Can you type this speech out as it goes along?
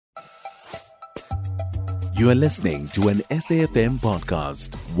You are listening to an SAFM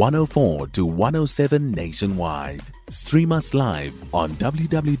podcast, 104 to 107 nationwide. Stream us live on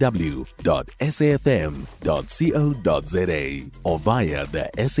www.safm.co.za or via the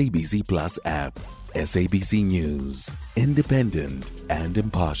SABC Plus app. SABC News, independent and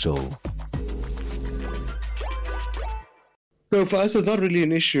impartial. So for us, it's not really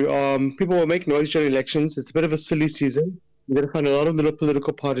an issue. People will make noise during elections. It's a bit of a silly season. You're going to find a lot of little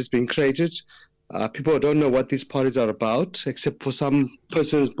political parties being created. People don't know what these parties are about, except for some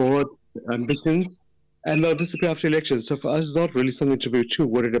persons' broad ambitions, and they'll disappear after elections. So for us, it's not really something to be too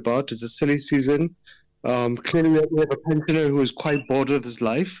worried about. It's a silly season. Clearly, we have a pensioner who is quite bored with his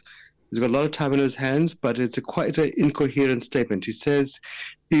life. He's got a lot of time in his hands, but it's quite an incoherent statement. He says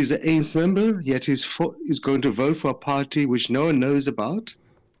he's an ANC member, yet he's going to vote for a party which no one knows about,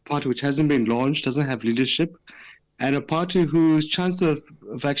 a party which hasn't been launched, doesn't have leadership, and a party whose chance of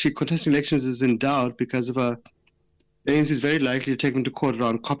actually contesting elections is in doubt because of the ANC is very likely to take him to court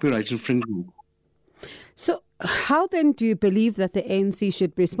around copyright infringement. So how then do you believe that the ANC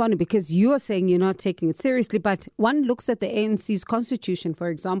should respond? Because you are saying you're not taking it seriously, but one looks at the ANC's constitution, for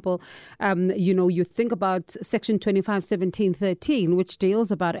example, you think about section 251713, which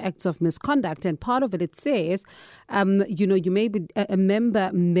deals about acts of misconduct. And part of it says, you may be, a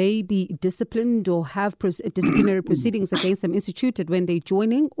member may be disciplined or have disciplinary proceedings against them instituted when they're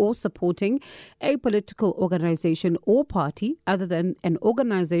joining or supporting a political organization or party other than an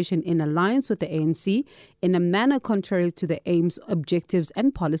organization in alliance with the ANC in a manner contrary to the aims, objectives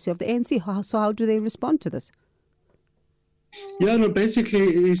and policy of the ANC. So how do they respond to this? Yeah, no, basically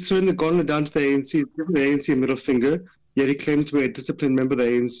he's throwing the gauntlet down to the ANC, giving the ANC a middle finger, yet he claims to be a disciplined member of the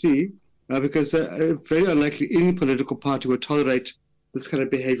ANC because very unlikely any political party would tolerate this kind of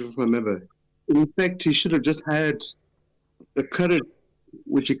behavior from a member. In fact, he should have just had the courage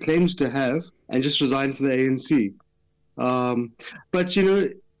which he claims to have and just resigned from the ANC. But,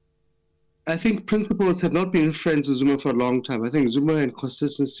 I think principals have not been friends with Zuma for a long time. I think Zuma and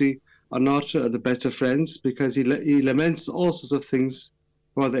consistency are not the best of friends because he laments all sorts of things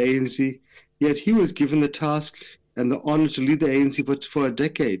about the ANC, yet he was given the task and the honor to lead the ANC for a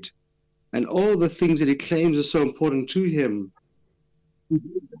decade. And all the things that he claims are so important to him, he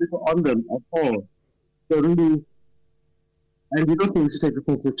didn't deliver on them at all. So really, and we don't think we should take the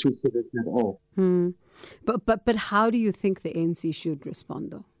person too seriously at all. But how do you think the ANC should respond,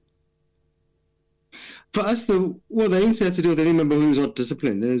 though? For us, the ANC has to deal with any member who is not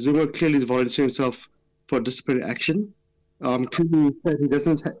disciplined. And Zuma clearly is volunteering himself for disciplinary action. Clearly said he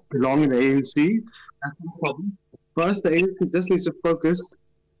doesn't belong in the ANC. That's no problem. For us, the ANC just needs to focus,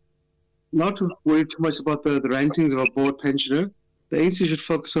 not to worry too much about the rantings of a board pensioner. The ANC should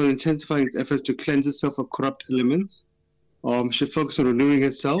focus on intensifying its efforts to cleanse itself of corrupt elements. Should focus on renewing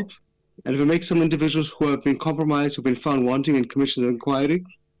itself. And if it makes some individuals who have been compromised, who have been found wanting in commissions of inquiry,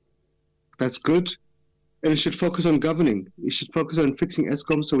 that's good. And it should focus on governing. It should focus on fixing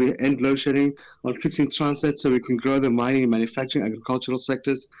ESCOM so we end load shedding, on fixing Transnet so we can grow the mining and manufacturing agricultural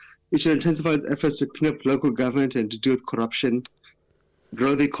sectors. It should intensify its efforts to clean up local government and to deal with corruption,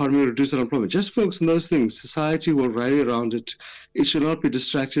 grow the economy, reduce unemployment. Just focus on those things. Society will rally around it. It should not be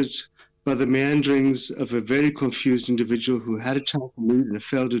distracted by the meanderings of a very confused individual who had a chance to lead and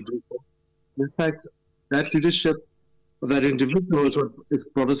failed to do so. In fact, that leadership of that individual is what has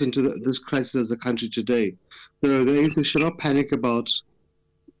brought us into this crisis as a country today. So the ANC should not panic about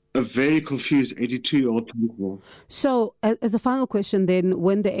a very confused 82-year-old people. So, as a final question then,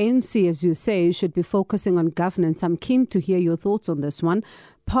 when the ANC, as you say, should be focusing on governance, I'm keen to hear your thoughts on this one.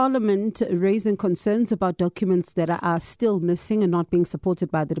 Parliament raising concerns about documents that are still missing and not being submitted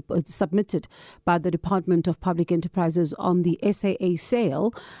by the Department of Public Enterprises on the SAA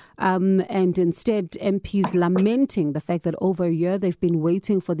sale, and instead MPs lamenting the fact that over a year they've been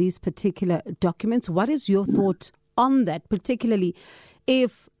waiting for these particular documents. What is your thought on that, particularly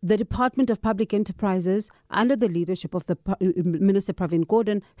if the Department of Public Enterprises, under the leadership of the Minister Pravin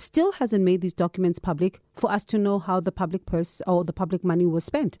Gordhan, still hasn't made these documents public for us to know how the public purse or the public money was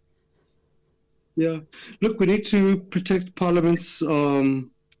spent? Yeah. Look, we need to protect Parliament's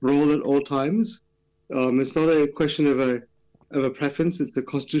role at all times. It's not a question of a preference. It's a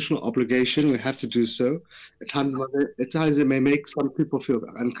constitutional obligation. We have to do so. At times it may make some people feel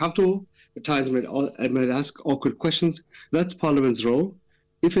uncomfortable. At times it may ask awkward questions. That's Parliament's role.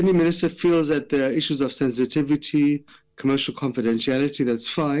 If any minister feels that there are issues of sensitivity, commercial confidentiality, that's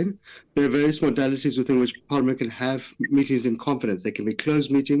fine. There are various modalities within which Parliament can have meetings in confidence. They can be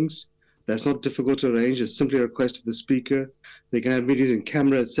closed meetings. That's not difficult to arrange. It's simply a request of the Speaker. They can have meetings in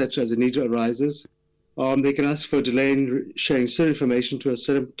camera, etc., as the need arises. They can ask for a delay in sharing certain information to a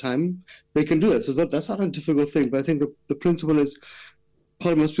certain time. They can do that. So that's not a difficult thing. But I think the principle is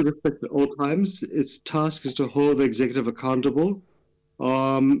Parliament must be respected at all times. Its task is to hold the executive accountable.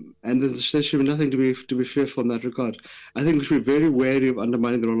 And there should be nothing to be fearful in that regard. I think we should be very wary of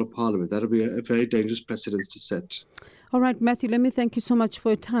undermining the role of Parliament. That would be a very dangerous precedent to set. All right, Matthew, let me thank you so much for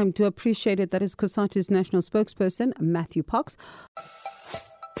your time. Do appreciate it. That is COSATU's national spokesperson, Matthew Parks.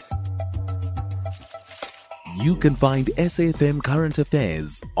 You can find SAFM Current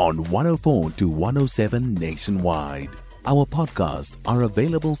Affairs on 104 to 107 nationwide. Our podcasts are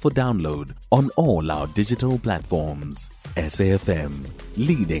available for download on all our digital platforms. SAFM,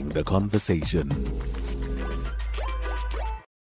 leading the conversation.